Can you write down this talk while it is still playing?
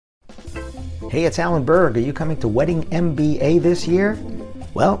Hey, it's Alan Berg. Are you coming to Wedding MBA this year?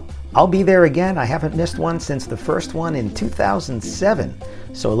 Well, I'll be there again. I haven't missed one since the first one in 2007.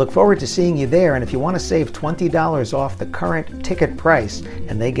 So I look forward to seeing you there. And if you want to save $20 off the current ticket price,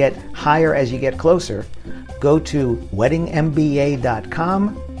 and they get higher as you get closer, go to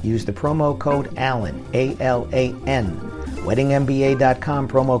weddingmba.com. Use the promo code ALAN, A-L-A-N. weddingmba.com,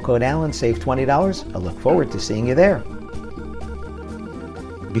 promo code ALAN, save $20. I look forward to seeing you there.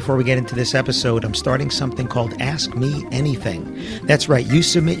 Before we get into this episode, I'm starting something called Ask Me Anything. That's right, you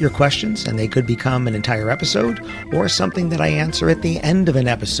submit your questions and they could become an entire episode or something that I answer at the end of an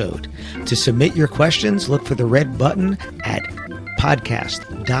episode. To submit your questions, look for the red button at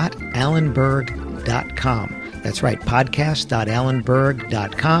podcast.alanberg.com. That's right,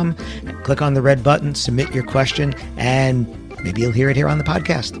 podcast.alanberg.com. Click on the red button, submit your question, and maybe you'll hear it here on the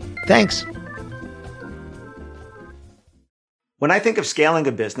podcast. Thanks. When I think of scaling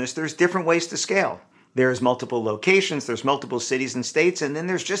a business, there's different ways to scale. There's multiple locations, there's multiple cities and states, and then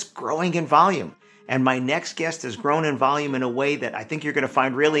there's just growing in volume. And my next guest has grown in volume in a way that I think you're going to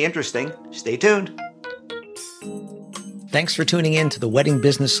find really interesting. Stay tuned. Thanks for tuning in to the Wedding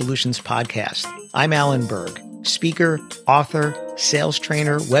Business Solutions Podcast. I'm Alan Berg, speaker, author, sales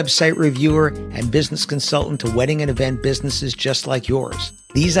trainer, website reviewer, and business consultant to wedding and event businesses just like yours.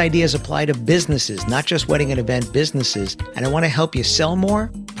 These ideas apply to businesses, not just wedding and event businesses, and I want to help you sell more,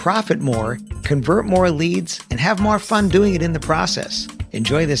 profit more, convert more leads, and have more fun doing it in the process.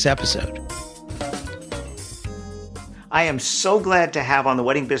 Enjoy this episode. I am so glad to have on the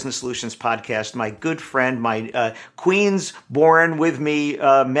Wedding Business Solutions podcast my good friend, my Queens born with me,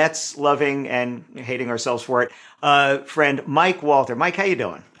 Mets loving and hating ourselves for it, friend Mike Walter. Mike, how you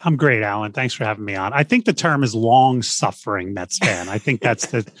doing? I'm great, Alan. Thanks for having me on. I think the term is long-suffering Mets fan. I think that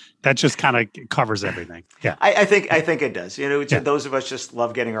just kind of covers everything. Yeah, I think it does. You know, those of us just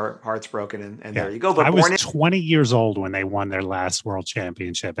love getting our hearts broken, and there you go. But I was 20 years old when they won their last World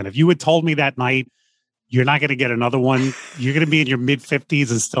Championship, and if you had told me that night, you're not going to get another one. You're going to be in your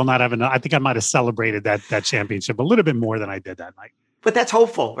mid-50s and still not have enough. I think I might have celebrated that championship a little bit more than I did that night. But that's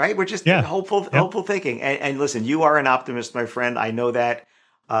hopeful, right? We're just hopeful thinking. And listen, you are an optimist, my friend. I know that.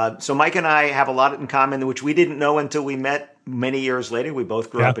 So Mike and I have a lot in common, which we didn't know until we met many years later. We both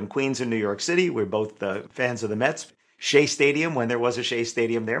grew up in Queens and New York City. We're both fans of the Mets. Shea Stadium, when there was a Shea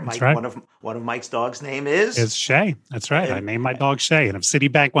Stadium there. Mike, right. One of Mike's dog's name is? It's Shea. That's right. I named my dog Shea. And if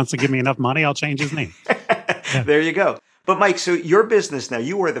Citibank wants to give me enough money, I'll change his name. There you go. But Mike, so your business now,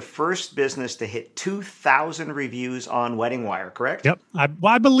 you were the first business to hit 2,000 reviews on Wedding Wire, correct? Yep.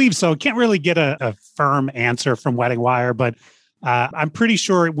 I believe so. Can't really get a firm answer from Wedding Wire, but I'm pretty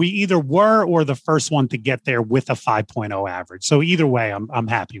sure we either were or the first one to get there with a 5.0 average. So either way, I'm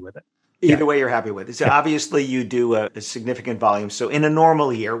happy with it. Either way, you're happy with it. So obviously you do a significant volume. So in a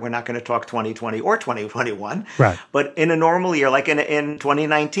normal year, we're not going to talk 2020 or 2021, right? But in a normal year, like in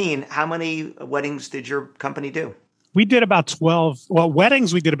 2019, how many weddings did your company do? We did about 12. Well,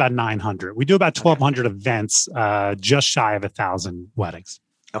 weddings, we did about 900. We do about 1,200 events, just shy of 1,000 weddings.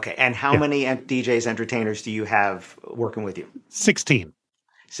 Okay. And how many DJs, entertainers do you have working with you? 16.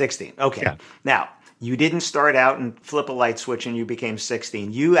 16. Okay. Yeah. Now, you didn't start out and flip a light switch and you became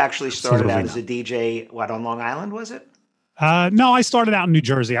 16. You actually started out as a DJ, on Long Island, was it? No, I started out in New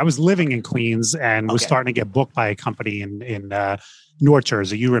Jersey. I was living in Queens and was starting to get booked by a company in North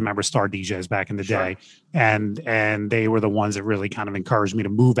Jersey. You remember Star DJs back in the day. And they were the ones that really kind of encouraged me to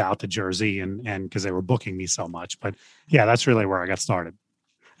move out to Jersey and because they were booking me so much. But yeah, that's really where I got started.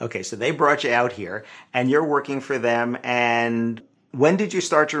 Okay, so they brought you out here and you're working for them. And when did you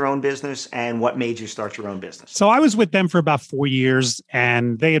start your own business and what made you start your own business? So I was with them for about 4 years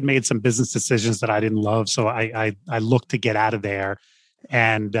and they had made some business decisions that I didn't love. So I looked to get out of there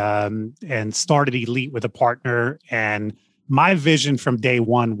and started Elite with a partner. And my vision from day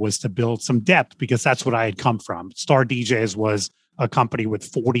one was to build some depth because that's what I had come from. Star DJs was a company with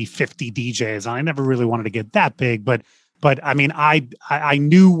 40, 50 DJs. And I never really wanted to get that big, but I mean, I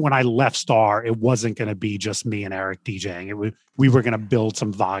knew when I left Star, it wasn't going to be just me and Eric DJing. We were going to build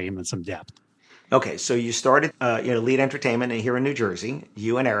some volume and some depth. Okay, so you started Elite Entertainment here in New Jersey,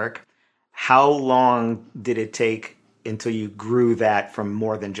 you and Eric. How long did it take until you grew that from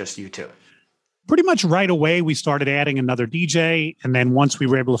more than just you two? Pretty much right away, we started adding another DJ. And then once we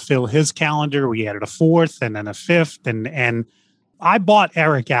were able to fill his calendar, we added a fourth and then a fifth. And I bought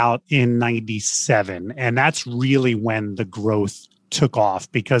Eric out in 97, and that's really when the growth took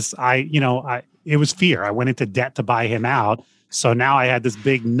off because it was fear. I went into debt to buy him out. So now I had this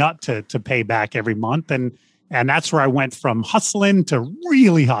big nut to pay back every month. And that's where I went from hustling to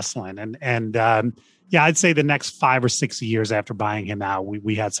really hustling. And Yeah, I'd say the next 5 or 6 years after buying him out,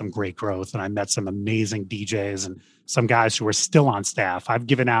 we had some great growth, and I met some amazing DJs and some guys who are still on staff. I've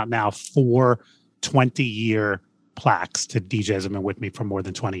given out now 4 20-year plaques to DJs who've been with me for more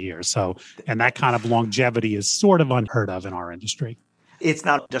than 20 years. So, and that kind of longevity is sort of unheard of in our industry. It's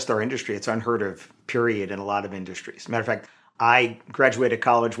not just our industry, it's unheard of, period, in a lot of industries. Matter of fact, I graduated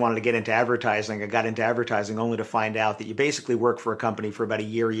college, wanted to get into advertising. I got into advertising only to find out that you basically work for a company for about a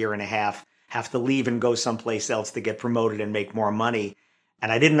year and a half, have to leave and go someplace else to get promoted and make more money.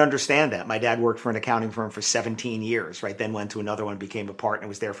 And I didn't understand that. My dad worked for an accounting firm for 17 years, right? Then went to another one, became a partner,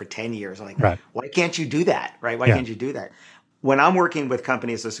 was there for 10 years. I'm like, right. Why can't you do that, right? Why can't you do that? When I'm working with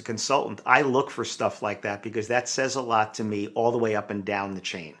companies as a consultant, I look for stuff like that because that says a lot to me all the way up and down the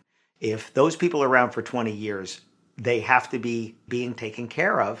chain. If those people are around for 20 years, they have to be being taken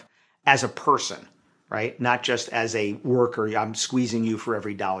care of as a person, right? Not just as a worker. I'm squeezing you for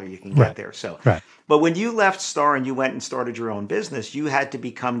every dollar you can get there. So, but when you left Star and you went and started your own business, you had to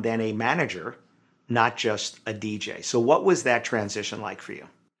become then a manager, not just a DJ. So what was that transition like for you?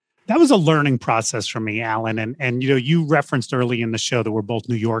 That was a learning process for me, Alan. And you referenced early in the show that we're both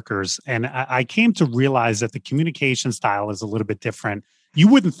New Yorkers. And I came to realize that the communication style is a little bit different. You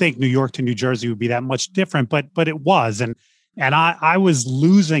wouldn't think New York to New Jersey would be that much different, but it was. And I was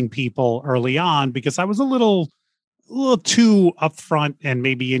losing people early on because I was a little too upfront and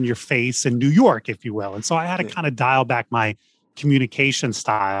maybe in your face in New York, if you will. And so I had to kind of dial back my communication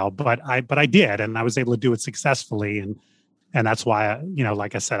style, but I did, and I was able to do it successfully. And that's why,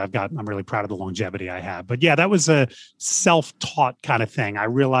 like I said, I'm really proud of the longevity I have. But yeah, that was a self-taught kind of thing. I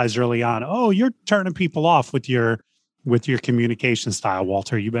realized early on, oh, you're turning people off with your communication style,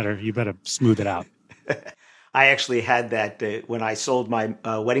 Walter. You better smooth it out. I actually had that when I sold my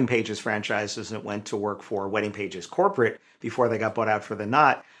Wedding Pages franchises and went to work for Wedding Pages Corporate before they got bought out for The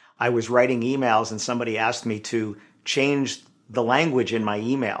Knot. I was writing emails and somebody asked me to change the language in my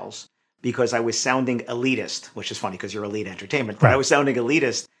emails because I was sounding elitist, which is funny because you're elite entertainment, but I was sounding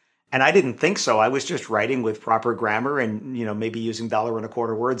elitist. And I didn't think so. I was just writing with proper grammar and, maybe using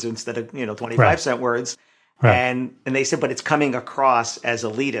 $1.25 words instead of, 25-cent words. Right. And they said, but it's coming across as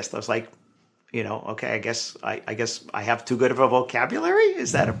elitist. I was like, okay, I guess I have too good of a vocabulary.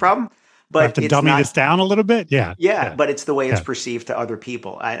 Is that a problem? But I have to dummy this down a little bit. Yeah. But it's the way it's perceived to other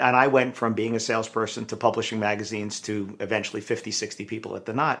people. And I went from being a salesperson to publishing magazines to eventually 50, 60 people at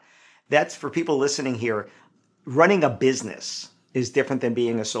The Knot. That's for people listening here. Running a business is different than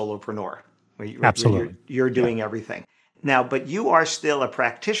being a solopreneur. Absolutely. You're doing everything. Now, but you are still a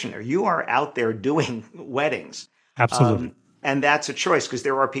practitioner. You are out there doing weddings. Absolutely. And that's a choice because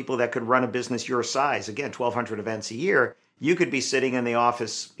there are people that could run a business your size. Again, 1,200 events a year. You could be sitting in the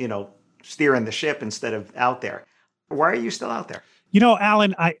office, steering the ship instead of out there. Why are you still out there?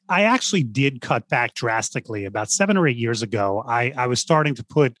 Alan, I actually did cut back drastically about 7 or 8 years ago. I was starting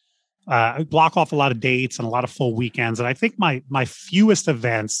to block off a lot of dates and a lot of full weekends. And I think my fewest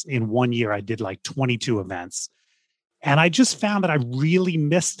events in 1 year, I did like 22 events. And I just found that I really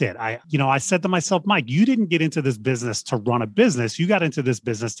missed it. I said to myself, Mike, you didn't get into this business to run a business. You got into this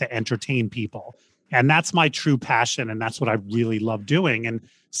business to entertain people. And that's my true passion. And that's what I really love doing. And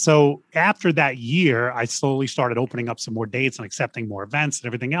so after that year, I slowly started opening up some more dates and accepting more events and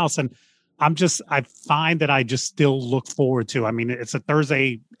everything else. And I find that I just still look forward to, it's a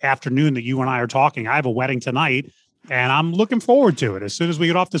Thursday afternoon that you and I are talking. I have a wedding tonight. And I'm looking forward to it. As soon as we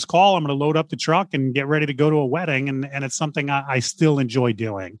get off this call, I'm going to load up the truck and get ready to go to a wedding. And it's something I still enjoy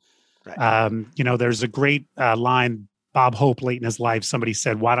doing. Right. There's a great line, Bob Hope, late in his life, somebody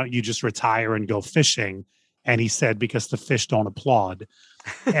said, why don't you just retire and go fishing? And he said, because the fish don't applaud.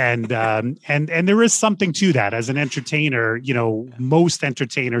 And there is something to that. As an entertainer, most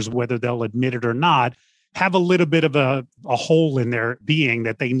entertainers, whether they'll admit it or not, have a little bit of a hole in their being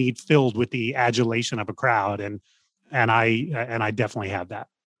that they need filled with the adulation of a crowd. And I definitely have that.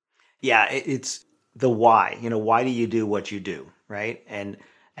 Yeah, it's the why. Why do you do what you do, right? And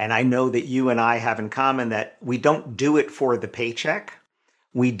I know that you and I have in common that we don't do it for the paycheck.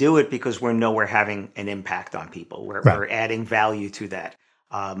 We do it because we're having an impact on people. We're adding value to that.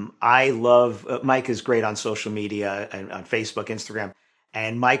 I love Mike is great on social media and on Facebook, Instagram.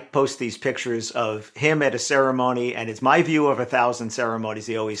 And Mike posts these pictures of him at a ceremony, and it's my view of 1,000 ceremonies,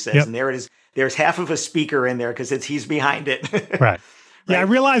 he always says. Yep. And there it is. There's half of a speaker in there because he's behind it. Right. Yeah, I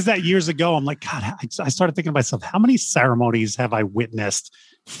realized that years ago. I'm like, God, I started thinking to myself, how many ceremonies have I witnessed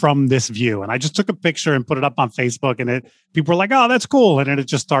from this view? And I just took a picture and put it up on Facebook, and people were like, oh, that's cool. And then it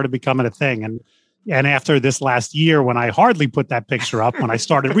just started becoming a thing. And after this last year, when I hardly put that picture up, when I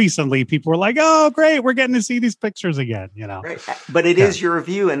started recently, people were like, "Oh, great, we're getting to see these pictures again." Right. But it is your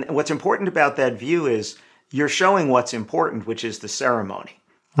view, and what's important about that view is you're showing what's important, which is the ceremony.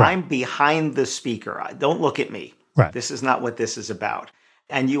 Right. I'm behind the speaker. Don't look at me. Right. This is not what this is about.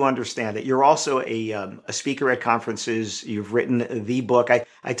 And you understand it. You're also a speaker at conferences. You've written the book.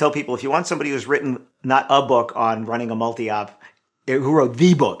 I tell people, if you want somebody who's written not a book on running a multi-op, who wrote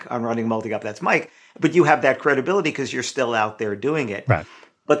the book on running multi-op, that's Mike. But you have that credibility because you're still out there doing it. Right.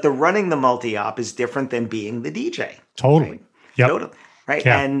 But the running the multi-op is different than being the DJ. Totally. Right? Yep. Totally. Right.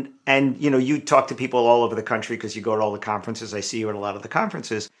 Yeah. And you talk to people all over the country because you go to all the conferences. I see you at a lot of the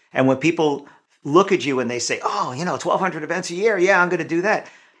conferences. And when people look at you and they say, oh, 1,200 events a year. Yeah, I'm going to do that.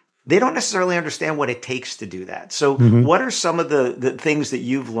 They don't necessarily understand what it takes to do that. So what are some of the things that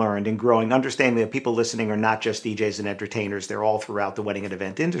you've learned in growing, understanding that people listening are not just DJs and entertainers, they're all throughout the wedding and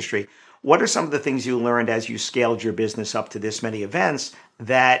event industry. What are some of the things you learned as you scaled your business up to this many events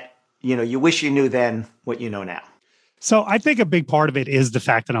that, you wish you knew then what you know now? So I think a big part of it is the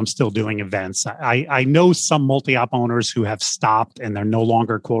fact that I'm still doing events. I know some multi-op owners who have stopped and they're no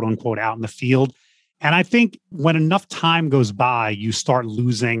longer, quote unquote, out in the field. And I think when enough time goes by, you start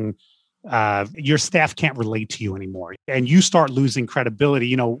losing, your staff can't relate to you anymore. And you start losing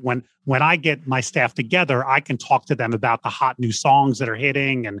credibility. When I get my staff together, I can talk to them about the hot new songs that are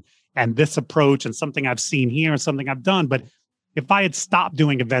hitting and this approach and something I've seen here and something I've done. But if I had stopped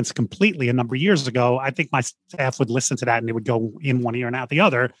doing events completely a number of years ago, I think my staff would listen to that and they would go in one ear and out the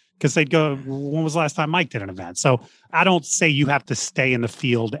other because they'd go, when was the last time Mike did an event? So I don't say you have to stay in the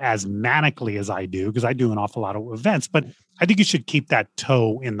field as manically as I do, because I do an awful lot of events, but I think you should keep that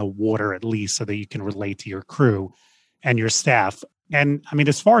toe in the water at least so that you can relate to your crew and your staff. And I mean,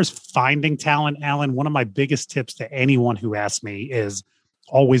 as far as finding talent, Alan, one of my biggest tips to anyone who asks me is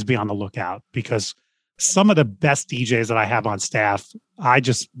always be on the lookout, because some of the best DJs that I have on staff, I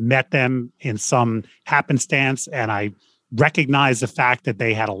just met them in some happenstance and I recognize the fact that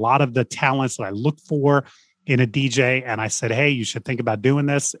they had a lot of the talents that I look for in a DJ. And I said, hey, you should think about doing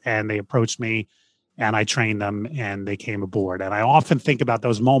this. And they approached me and I trained them and they came aboard. And I often think about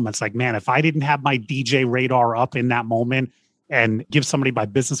those moments like, man, if I didn't have my DJ radar up in that moment and give somebody my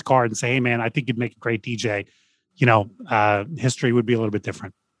business card and say, hey, man, I think you'd make a great DJ, history would be a little bit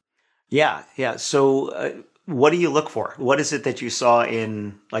different. Yeah. So what do you look for? What is it that you saw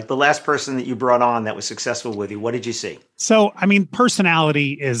in like the last person that you brought on that was successful with you? What did you see? So, I mean,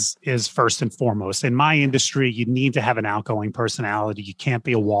 personality is first and foremost. In my industry, you need to have an outgoing personality. You can't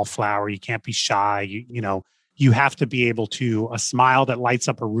be a wallflower. You can't be shy. You have to be able to a smile that lights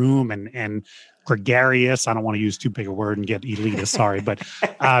up a room and gregarious. I don't want to use too big a word and get elitist, sorry, but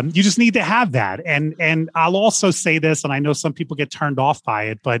you just need to have that. And I'll also say this, and I know some people get turned off by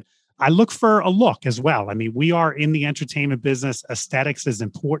it, but I look for a look as well. I mean, we are in the entertainment business. Aesthetics is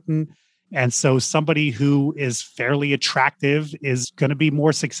important. And so somebody who is fairly attractive is going to be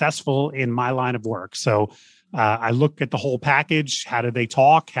more successful in my line of work. So I look at the whole package. How do they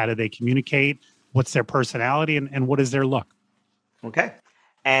talk? How do they communicate? What's their personality and what is their look? Okay.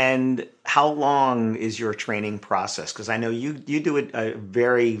 And how long is your training process? Because I know you do a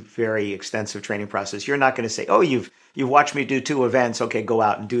very, very extensive training process. You're not going to say, oh, you've watched me do 2 events. Okay, go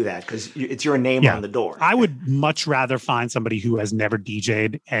out and do that, because it's your name on the door. I would much rather find somebody who has never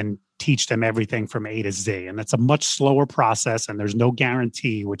DJ'd and teach them everything from A to Z. And it's a much slower process and there's no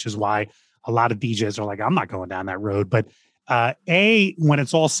guarantee, which is why a lot of DJs are like, I'm not going down that road. But when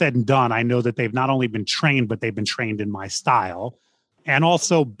it's all said and done, I know that they've not only been trained, but they've been trained in my style. And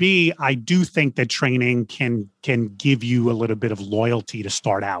also B, I do think that training can give you a little bit of loyalty to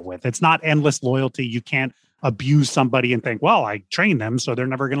start out with. It's not endless loyalty. You can't abuse somebody and think, well, I trained them, so they're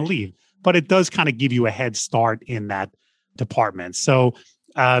never going to leave. But it does kind of give you a head start in that department. So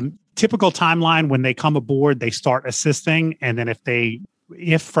typical timeline, when they come aboard, they start assisting. And then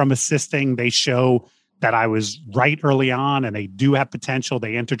if from assisting, they show that I was right early on and they do have potential,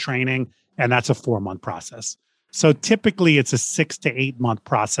 they enter training, and that's a 4-month process. So typically it's a 6 to 8 month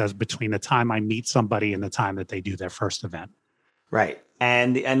process between the time I meet somebody and the time that they do their first event. Right.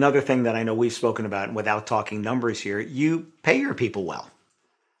 And another thing that I know we've spoken about without talking numbers here, you pay your people well.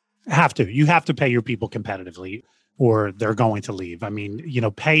 You have to pay your people competitively or they're going to leave. I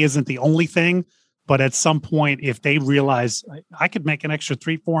mean, pay isn't the only thing, but at some point, if they realize I could make an extra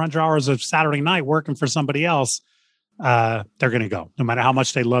 300-400 hours of Saturday night working for somebody else, they're going to go. No matter how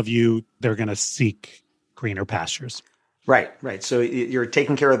much they love you, they're going to seek greener pastures. Right. So you're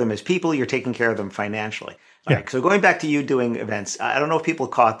taking care of them as people, you're taking care of them financially. Yeah. Right. So going back to you doing events, I don't know if people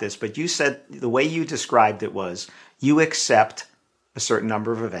caught this, but you said the way you described it was you accept a certain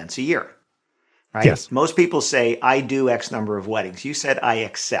number of events a year. right? Yes. Most people say, I do X number of weddings. You said, I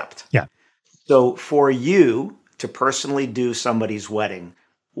accept. Yeah. So for you to personally do somebody's wedding,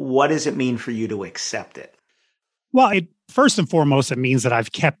 what does it mean for you to accept it? Well, first and foremost, it means that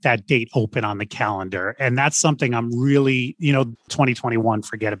I've kept that date open on the calendar. And that's something I'm really, 2021,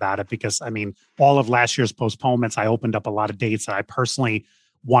 forget about it, because I mean, all of last year's postponements, I opened up a lot of dates that I personally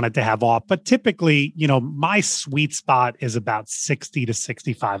wanted to have off. But typically, my sweet spot is about 60 to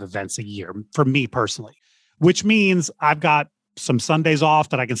 65 events a year for me personally, which means I've got some Sundays off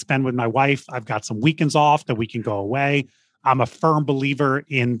that I can spend with my wife. I've got some weekends off that we can go away. I'm a firm believer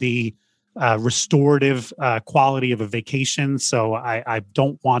in the restorative quality of a vacation. So I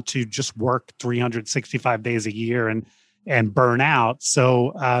don't want to just work 365 days a year and burn out.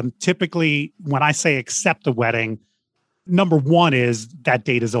 So typically when I say accept a wedding, number one is that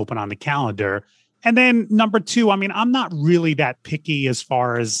date is open on the calendar. And then number two, I mean, I'm not really that picky as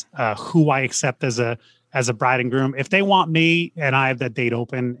far as who I accept as a bride and groom. If they want me and I have that date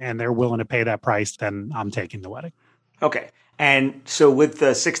open and they're willing to pay that price, then I'm taking the wedding. Okay. And so with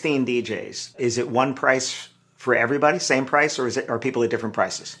the 16 DJs, is it one price for everybody, same price, or are people at different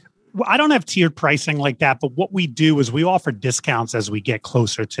prices? Well, I don't have tiered pricing like that, but what we do is we offer discounts as we get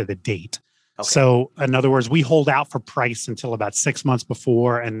closer to the date. Okay. So in other words, we hold out for price until about 6 months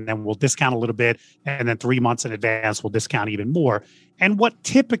before, and then we'll discount a little bit. And then 3 months in advance, we'll discount even more. And what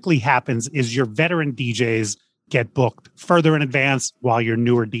typically happens is your veteran DJs get booked further in advance while your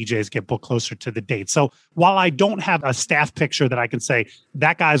newer DJs get booked closer to the date. So while I don't have a staff picture that I can say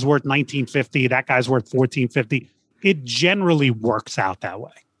that guy's worth $1,950, that guy's worth $1,450, it generally works out that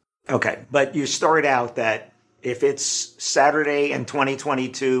way. Okay. But you started out that if it's Saturday in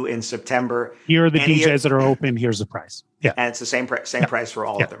 2022 in September, here are the DJs that are open. Here's the price. Yeah. And it's the same price for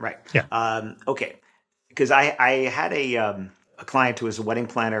all of them. Right. Yeah. Okay. Because I had a client who was a wedding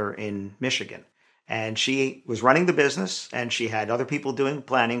planner in Michigan. And she was running the business and she had other people doing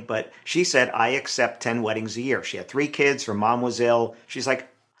planning, but she said, I accept 10 weddings a year. She had 3 kids. Her mom was ill. She's like,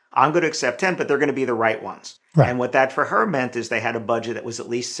 I'm going to accept 10, but they're going to be the right ones. Right. And what that for her meant is they had a budget that was at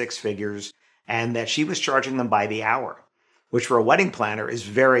least 6 figures and that she was charging them by the hour, which for a wedding planner is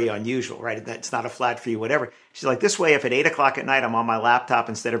very unusual, right? That's not a flat fee, whatever. She's like, this way, if at 8:00 at night, I'm on my laptop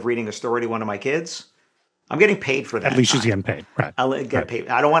instead of reading a story to one of my kids, I'm getting paid for that. At least she's getting paid. Right. I'll get paid.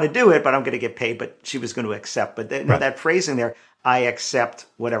 I don't want to do it, but I'm going to get paid. But she was going to accept. But that phrasing there, I accept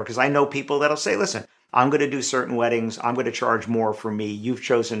whatever. Because I know people that'll say, listen, I'm going to do certain weddings. I'm going to charge more for me. You've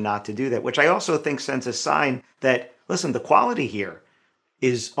chosen not to do that, which I also think sends a sign that, listen, the quality here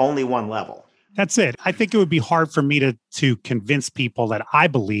is only one level. That's it. I think it would be hard for me to convince people that I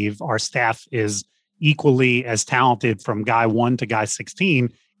believe our staff is equally as talented from guy 1 to guy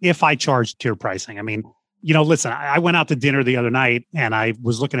 16 if I charge tier pricing. I mean, listen, I went out to dinner the other night and I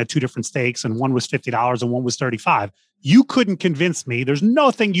was looking at 2 different steaks and one was $50 and one was $35. You couldn't convince me. There's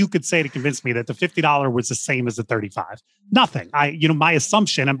nothing you could say to convince me that the $50 was the same as the $35. Nothing. My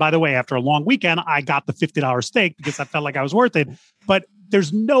assumption, and by the way, after a long weekend, I got the $50 steak because I felt like I was worth it. But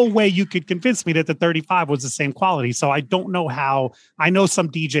there's no way you could convince me that the 35 was the same quality. So I don't know how. I know some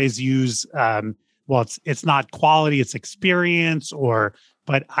DJs use, it's not quality, it's experience,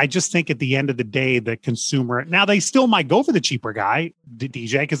 but I just think at the end of the day, the consumer, now they still might go for the cheaper guy, the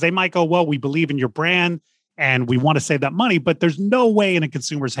DJ, because they might go, well, we believe in your brand and we want to save that money. But there's no way in a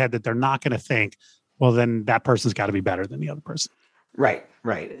consumer's head that they're not going to think, well, then that person's got to be better than the other person. Right.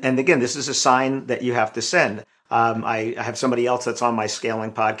 And again, this is a sign that you have to send. I have somebody else that's on my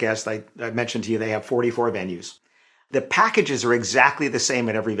scaling podcast. I mentioned to you, they have 44 venues. The packages are exactly the same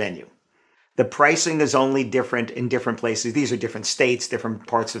at every venue. The pricing is only different in different places. These are different states, different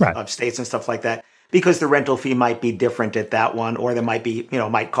parts of states and stuff like that, because the rental fee might be different at that one, or there might be,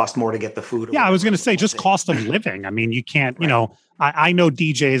 might cost more to get the food. Yeah, I was going to say just cost of living. I mean, you can't, I know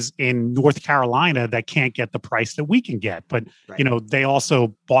DJs in North Carolina that can't get the price that we can get, but, they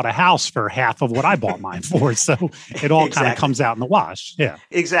also bought a house for half of what I bought mine for. So it all kind of comes out in the wash. Yeah,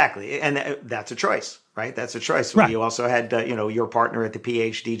 exactly. And that's a choice. Right. That's a choice. Right. You also had, your partner at the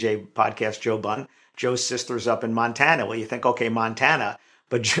PhDJ podcast, Joe Bunn. Joe's sister's up in Montana. Well, you think, okay, Montana.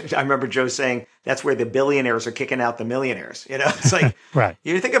 But I remember Joe saying that's where the billionaires are kicking out the millionaires. It's like, right.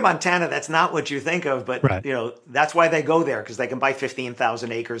 You think of Montana, that's not what you think of. But, that's why they go there, because they can buy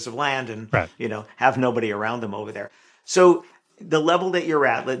 15,000 acres of land and, have nobody around them over there. So the level that you're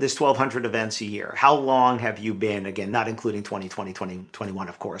at, this 1,200 events a year, how long have you been, again, not including 2020, 2021,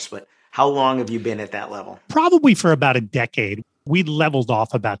 of course, but how long have you been at that level? Probably for about a decade. We leveled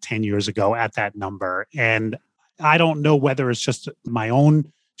off about 10 years ago at that number. And I don't know whether it's just my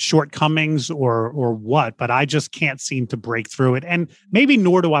own shortcomings or what, but I just can't seem to break through it. And maybe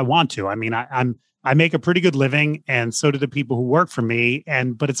nor do I want to. I mean, I make a pretty good living, and so do the people who work for me.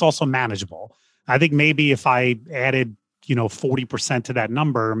 But it's also manageable. I think maybe if I added, 40% to that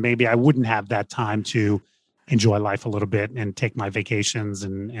number, maybe I wouldn't have that time to enjoy life a little bit and take my vacations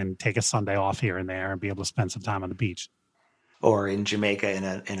and take a Sunday off here and there and be able to spend some time on the beach. Or in Jamaica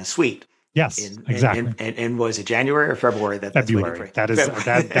in a suite. Yes, exactly. And was it January or February? February. That is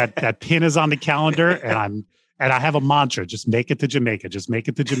that pin is on the calendar, and I have a mantra: just make it to Jamaica. Just make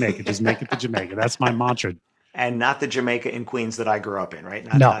it to Jamaica. Just make it to Jamaica. That's my mantra. And not the Jamaica in Queens that I grew up in, right?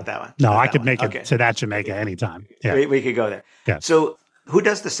 Not that one. No, I could make it to that Jamaica anytime. Yeah, we could go there. Yeah. So who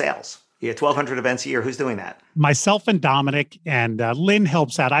does the sales? 1,200 events a year. Who's doing that? Myself and Dominic, and Lynn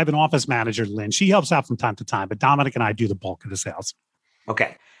helps out. I have an office manager, Lynn. She helps out from time to time, but Dominic and I do the bulk of the sales.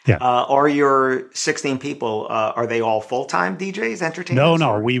 Okay. Yeah. Are your 16 people, are they all full-time DJs, entertainers?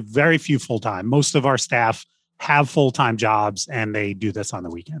 No. We very few full-time. Most of our staff have full-time jobs, and they do this on the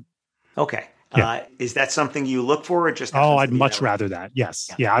weekend. Okay. Yeah. Is that something you look for, or just? I'd much rather that. Yes.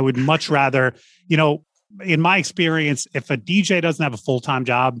 Yeah. I would much rather, in my experience, if a DJ doesn't have a full-time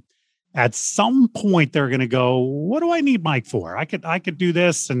job, at some point they're going to go, what do I need Mike for? I could do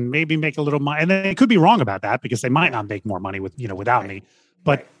this and maybe make a little money. And they could be wrong about that because they might not make more money without me.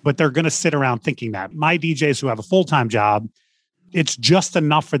 But they're going to sit around thinking that. My DJs who have a full-time job, it's just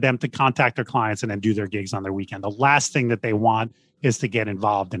enough for them to contact their clients and then do their gigs on their weekend. The last thing that they want is to get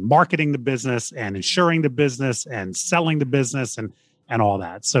involved in marketing the business and insuring the business and selling the business and all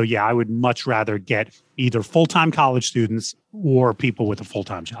that. So yeah, I would much rather get either full-time college students or people with a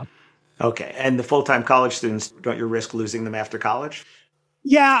full-time job. Okay. And the full-time college students, don't you risk losing them after college?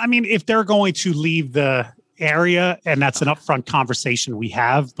 Yeah. I mean, if they're going to leave the area, and that's an upfront conversation we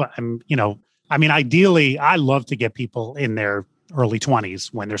have, but ideally I love to get people in their early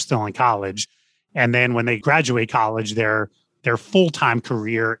 20s when they're still in college. And then when they graduate college, their full-time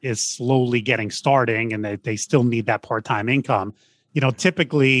career is slowly getting starting, and they still need that part-time income.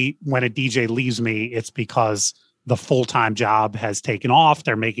 Typically when a DJ leaves me, it's because the full-time job has taken off.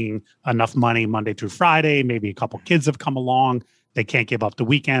 They're making enough money Monday through Friday. Maybe a couple kids have come along. They can't give up the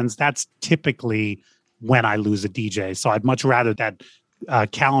weekends. That's typically when I lose a DJ. So I'd much rather that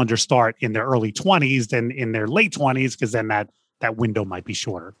calendar start in their early 20s than in their late 20s, because then that window might be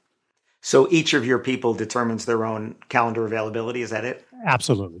shorter. So each of your people determines their own calendar availability. Is that it?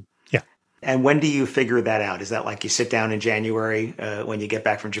 Absolutely. Yeah. And when do you figure that out? Is that like you sit down in January when you get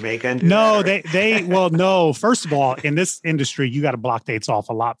back from Jamaica? And no. First of all, in this industry, you got to block dates off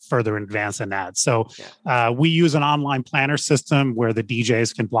a lot further in advance than that. So we use an online planner system where the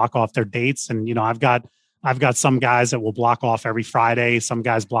DJs can block off their dates. And, I've got some guys that will block off every Friday. Some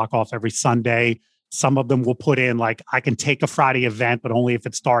guys block off every Sunday. Some of them will put in like, I can take a Friday event, but only if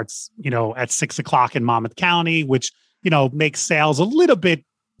it starts, at 6:00 in Monmouth County, which, makes sales a little bit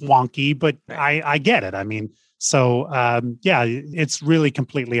wonky, but I get it. I mean, so it's really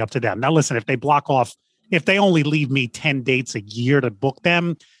completely up to them. Now, listen, if they only leave me 10 dates a year to book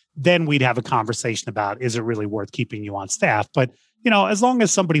them, then we'd have a conversation about, is it really worth keeping you on staff? But, as long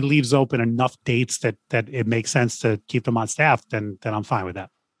as somebody leaves open enough dates that it makes sense to keep them on staff, then I'm fine with that.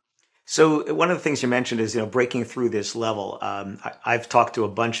 So one of the things you mentioned is, breaking through this level. I've talked to a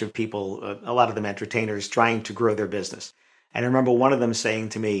bunch of people, a lot of them entertainers, trying to grow their business. And I remember one of them saying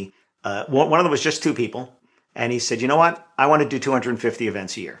to me, one of them was just two people. And he said, you know what? I want to do 250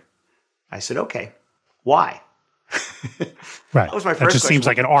 events a year. I said, okay, why? Right. That was my first question. It just question. Seems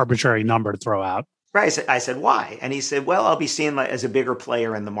like an arbitrary number to throw out. Right. I said, why? And he said, well, I'll be seen as a bigger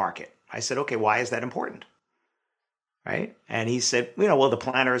player in the market. I said, okay, why is that important? Right. And he said, the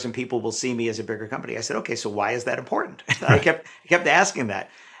planners and people will see me as a bigger company. I said, okay, so why is that important? I kept asking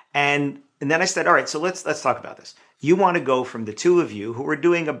that. And then I said, all right, so let's talk about this. You want to go from the two of you who are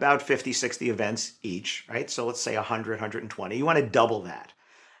doing about 50, 60 events each, right? So let's say 100, 120. You want to double that,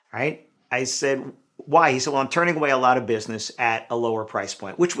 right? I said, why? He said, well, I'm turning away a lot of business at a lower price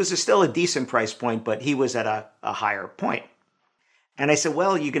point, which was still a decent price point, but he was at a higher point. And I said,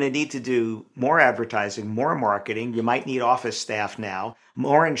 well, you're going to need to do more advertising, more marketing. You might need office staff now,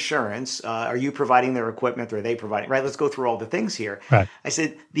 more insurance. Are you providing their equipment or are they providing? Right. Let's go through all the things here. Right. I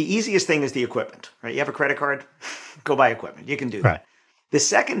said, the easiest thing is the equipment, right? You have a credit card, go buy equipment. You can do that. The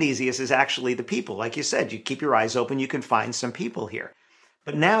second easiest is actually the people. Like you said, you keep your eyes open. You can find some people here.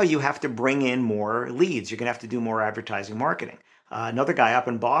 But now you have to bring in more leads. You're going to have to do more advertising, marketing. Another guy up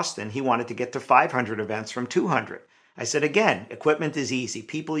in Boston, he wanted to get to 500 events from 200. I said, again, equipment is easy.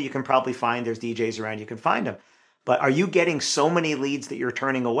 People you can probably find. There's DJs around. You can find them. But are you getting so many leads that you're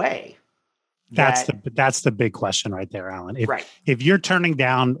turning away? That's the big question right there, Alan. Right. If you're turning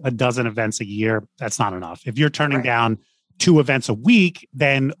down a dozen events a year, that's not enough. If you're turning Right. down 2 events a week,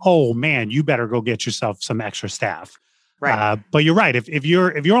 then oh man, you better go get yourself some extra staff. Right. But you're right. If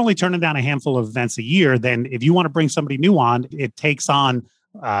you're only turning down a handful of events a year, then if you want to bring somebody new on, it takes on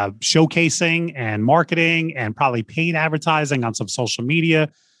showcasing and marketing and probably paid advertising on some social media.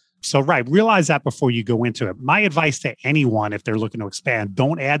 So, right, realize that before you go into it. My advice to anyone, if they're looking to expand,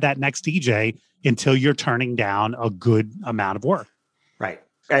 don't add that next DJ until you're turning down a good amount of work. Right.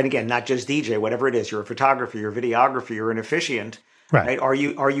 And again, not just DJ, whatever it is, you're a photographer, you're a videographer, you're an officiant. Right. Are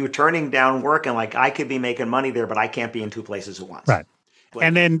you turning down work and like, I could be making money there, but I can't be in 2 places at once. Right.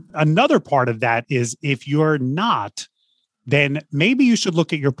 And then another part of that is if you're not, then maybe you should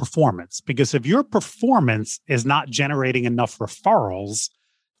look at your performance, because if your performance is not generating enough referrals,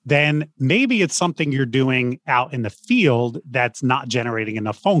 then maybe it's something you're doing out in the field that's not generating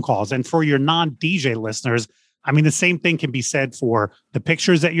enough phone calls. And for your non-DJ listeners, I mean, the same thing can be said for the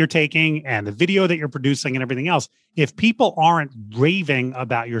pictures that you're taking and the video that you're producing and everything else. If people aren't raving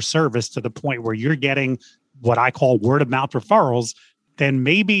about your service to the point where you're getting what I call word of mouth referrals, then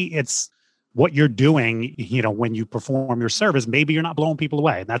maybe it's what you're doing, when you perform your service, maybe you're not blowing people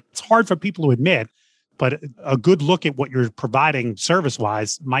away. And that's hard for people to admit, but a good look at what you're providing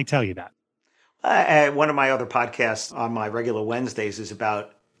service-wise might tell you that. One of my other podcasts on my regular Wednesdays is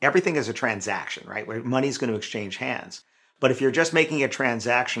about everything is a transaction, right? Where money's going to exchange hands. But if you're just making it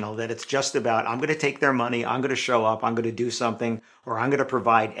transactional, that it's just about, I'm going to take their money, I'm going to show up, I'm going to do something, or I'm going to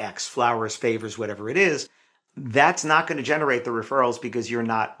provide X, flowers, favors, whatever it is, that's not going to generate the referrals because you're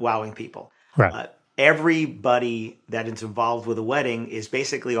not wowing people. Right. Everybody that is involved with a wedding is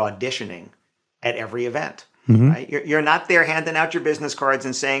basically auditioning at every event. Mm-hmm. Right? You're not there handing out your business cards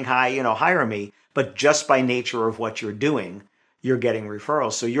and saying, hi, hire me. But just by nature of what you're doing, you're getting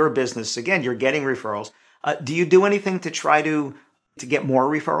referrals. So your business, again, you're getting referrals. Do you do anything to try to get more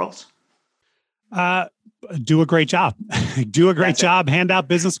referrals? Do a great job. Do a great job. Hand out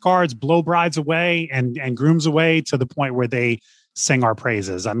business cards, blow brides away and grooms away to the point where they sing our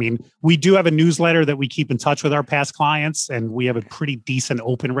praises. I mean, we do have a newsletter that we keep in touch with our past clients, and we have a pretty decent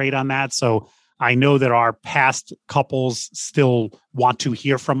open rate on that. So I know that our past couples still want to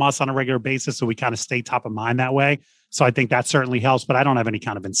hear from us on a regular basis. So we kind of stay top of mind that way. So I think that certainly helps, but I don't have any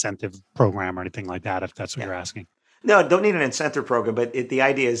kind of incentive program or anything like that, if that's what you're asking. No, don't need an incentive program, but the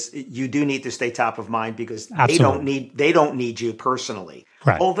idea is you do need to stay top of mind because Absolutely. they don't need you personally.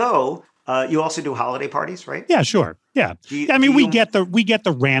 Right. Although you also do holiday parties, right? Yeah, sure. Yeah. We get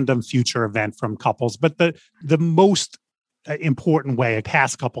the random future event from couples, but the most important way a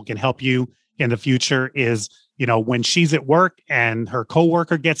past couple can help you in the future is, when she's at work and her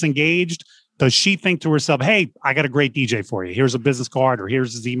coworker gets engaged, does she think to herself, hey, I got a great DJ for you. Here's a business card or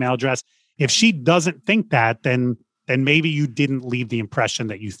here's his email address. If she doesn't think that, then maybe you didn't leave the impression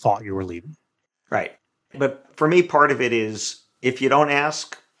that you thought you were leaving. Right. But for me, part of it is if you don't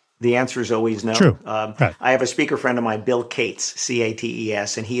ask, the answer is always no. True. Right. I have a speaker friend of mine, Bill Cates,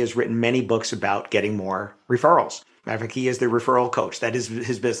 Cates, and he has written many books about getting more referrals. Matter of fact, he is the referral coach. That is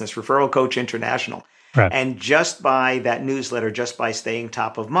his business, Referral Coach International. Right. And just by that newsletter, just by staying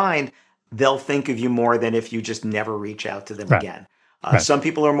top of mind, they'll think of you more than if you just never reach out to them again. Some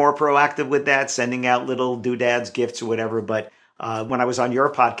people are more proactive with that, sending out little doodads, gifts, or whatever. But when I was on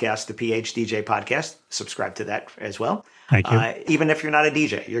your podcast, the PhDJ podcast, subscribe to that as well. Thank you. Even if you're not a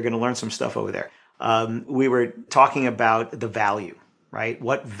DJ, you're going to learn some stuff over there. We were talking about the value, right?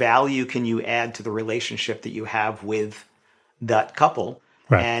 What value can you add to the relationship that you have with that couple?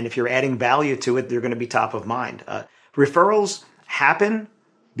 Right. And if you're adding value to it, they're going to be top of mind. Referrals happen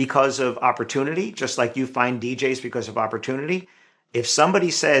because of opportunity, just like you find DJs because of opportunity. If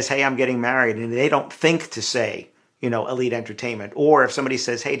somebody says, hey, I'm getting married, and they don't think to say, Elite Entertainment, or if somebody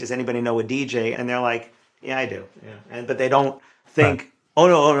says, hey, does anybody know a DJ? And they're like, yeah, I do. Yeah. But they don't think, oh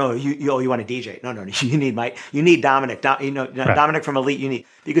no, you want a DJ. No, you need Dominic. Dominic from Elite,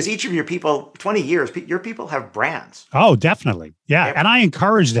 because each of your people, 20 years, your people have brands. Oh, definitely. Yeah. Yep. And I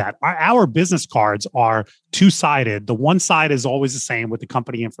encourage that. Our business cards are two-sided. The one side is always the same with the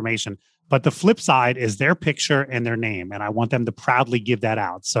company information, but the flip side is their picture and their name. And I want them to proudly give that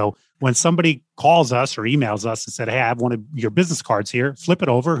out. So when somebody calls us or emails us and said, hey, I have one of your business cards here, flip it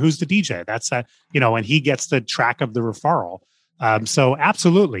over. Who's the DJ? That's and he gets the track of the referral. So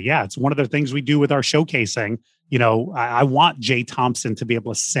absolutely. Yeah. It's one of the things we do with our showcasing. I want Jay Thompson to be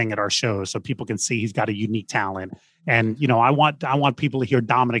able to sing at our shows so people can see he's got a unique talent. And, I want people to hear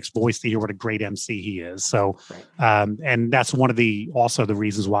Dominic's voice, to hear what a great MC he is. So, and that's one of the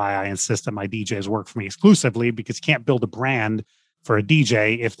reasons why I insist that my DJs work for me exclusively, because you can't build a brand for a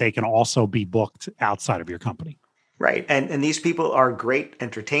DJ if they can also be booked outside of your company. Right. And these people are great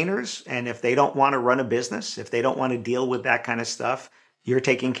entertainers. And if they don't want to run a business, if they don't want to deal with that kind of stuff, you're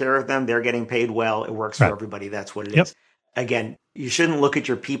taking care of them. They're getting paid well. It works for everybody. That's what it is. Again, you shouldn't look at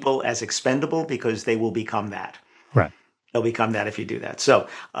your people as expendable because they will become that. Right. They'll become that if you do that. So,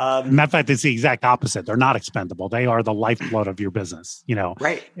 matter of fact, it's the exact opposite. They're not expendable. They are the lifeblood of your business.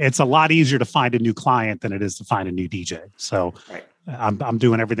 Right. It's a lot easier to find a new client than it is to find a new DJ. So I'm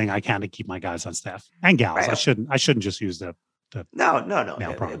doing everything I can to keep my guys on staff and gals. Right. I shouldn't just use the no.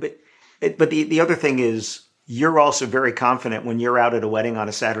 But the other thing is, you're also very confident when you're out at a wedding on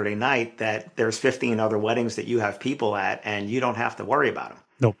a Saturday night that there's 15 other weddings that you have people at, and you don't have to worry about them.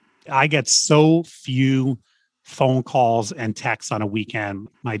 Nope. I get so few phone calls and texts on a weekend.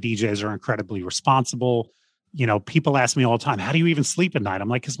 My DJs are incredibly responsible. People ask me all the time, how do you even sleep at night? I'm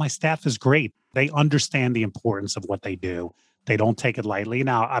like, because my staff is great. They understand the importance of what they do. They don't take it lightly.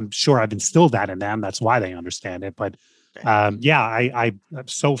 Now, I'm sure I've instilled that in them. That's why they understand it. But I have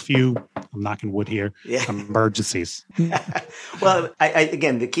so few, I'm knocking wood here, emergencies. Well,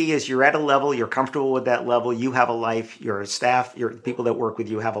 again, the key is you're at a level, you're comfortable with that level. You have a life, your staff, your people that work with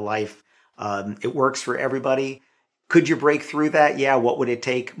you have a life. It works for everybody. Could you break through that? Yeah. What would it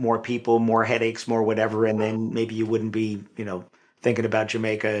take? More people, more headaches, more whatever. And then maybe you wouldn't be, thinking about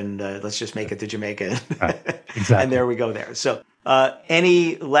Jamaica and let's just make it to Jamaica. Right. Exactly. And there we go there. So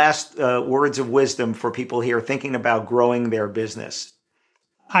any last words of wisdom for people here thinking about growing their business?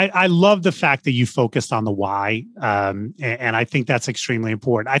 I love the fact that you focused on the why. And I think that's extremely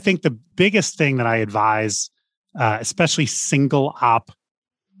important. I think the biggest thing that I advise, especially single op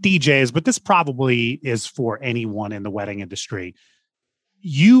DJs, but this probably is for anyone in the wedding industry,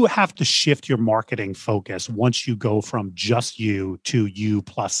 you have to shift your marketing focus once you go from just you to you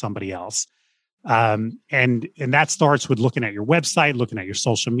plus somebody else. And that starts with looking at your website, looking at your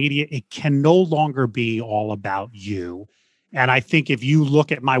social media. It can no longer be all about you. And I think if you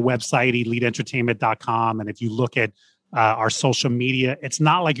look at my website, eliteentertainment.com, and if you look at our social media, it's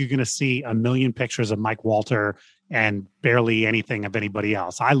not like you're going to see a million pictures of Mike Walter and barely anything of anybody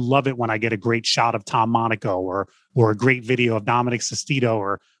else. I love it when I get a great shot of Tom Monaco or a great video of Dominic Sestito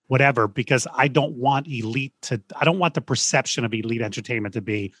or whatever, because I don't want I don't want the perception of Elite Entertainment to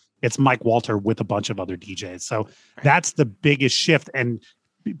be, it's Mike Walter with a bunch of other DJs. So that's the biggest shift. And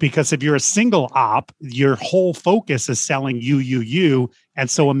because if you're a single op, your whole focus is selling you. And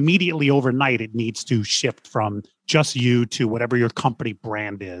so immediately overnight, it needs to shift from just you to whatever your company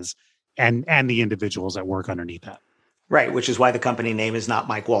brand is and the individuals that work underneath that. Right, which is why the company name is not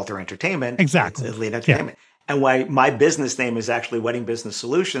Mike Walter Entertainment. Exactly. It's Elite Entertainment. Yeah. And why my business name is actually Wedding Business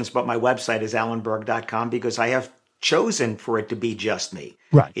Solutions, but my website is alanberg.com because I have chosen for it to be just me.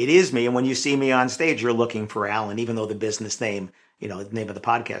 Right. It is me. And when you see me on stage, you're looking for Alan, even though the business name, the name of the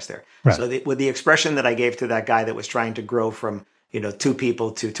podcast there. Right. So with the expression that I gave to that guy that was trying to grow from, 2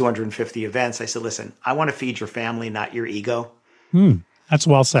 people to 250 events, I said, listen, I want to feed your family, not your ego. That's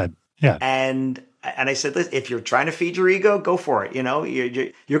well said. Yeah. And I said, listen, if you're trying to feed your ego, go for it.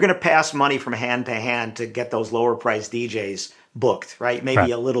 You're going to pass money from hand to hand to get those lower priced DJs booked, right?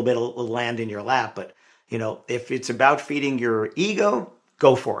 Maybe a little bit will land in your lap, but if it's about feeding your ego,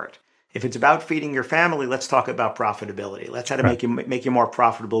 go for it. If it's about feeding your family, let's talk about profitability. Let's how to make you more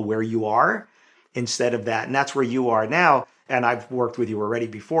profitable where you are instead of that. And that's where you are now. And I've worked with you already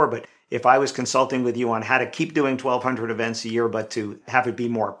before, but if I was consulting with you on how to keep doing 1,200 events a year, but to have it be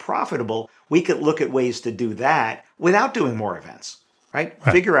more profitable, we could look at ways to do that without doing more events, right?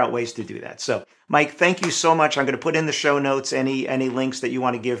 Figure out ways to do that. So, Mike, thank you so much. I'm going to put in the show notes any links that you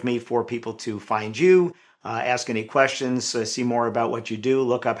want to give me for people to find you, ask any questions, see more about what you do,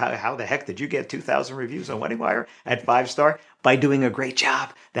 look up how the heck did you get 2,000 reviews on Wedding Wire at 5-star? By doing a great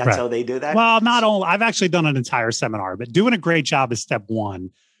job. That's how they do that. Well, not only, I've actually done an entire seminar, but doing a great job is step one.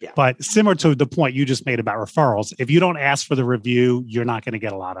 Yeah. But similar to the point you just made about referrals, if you don't ask for the review, you're not going to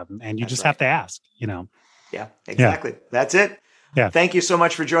get a lot of them. And you just have to ask, Yeah, exactly. Yeah. That's it. Yeah. Thank you so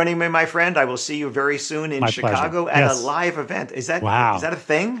much for joining me, my friend. I will see you very soon in Chicago at a live event. Is that a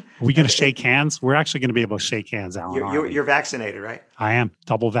thing? Are we going to shake hands? We're actually going to be able to shake hands, Alan. You're vaccinated, right? I am.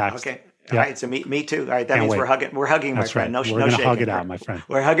 Double vaxxed. Okay. All right. So me too. All right. That means we're hugging. We're hugging, my friend. Right. No, we're going to shaking. hug it out, my friend.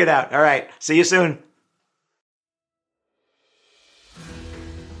 We're hug it out. All right. See you soon.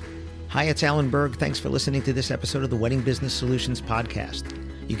 Hi, it's Alan Berg. Thanks for listening to this episode of the Wedding Business Solutions Podcast.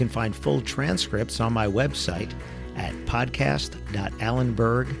 You can find full transcripts on my website at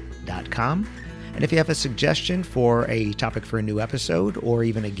podcast.alanberg.com. And if you have a suggestion for a topic for a new episode or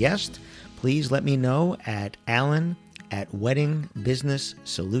even a guest, please let me know at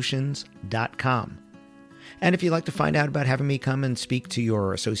alan@weddingbusinesssolutions.com. And if you'd like to find out about having me come and speak to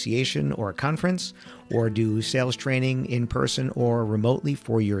your association or a conference, or do sales training in person or remotely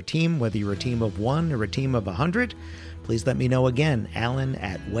for your team, whether you're a team of 1 or a team of 100, please let me know again, Alan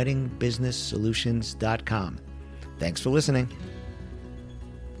at weddingbusinesssolutions.com. Thanks for listening.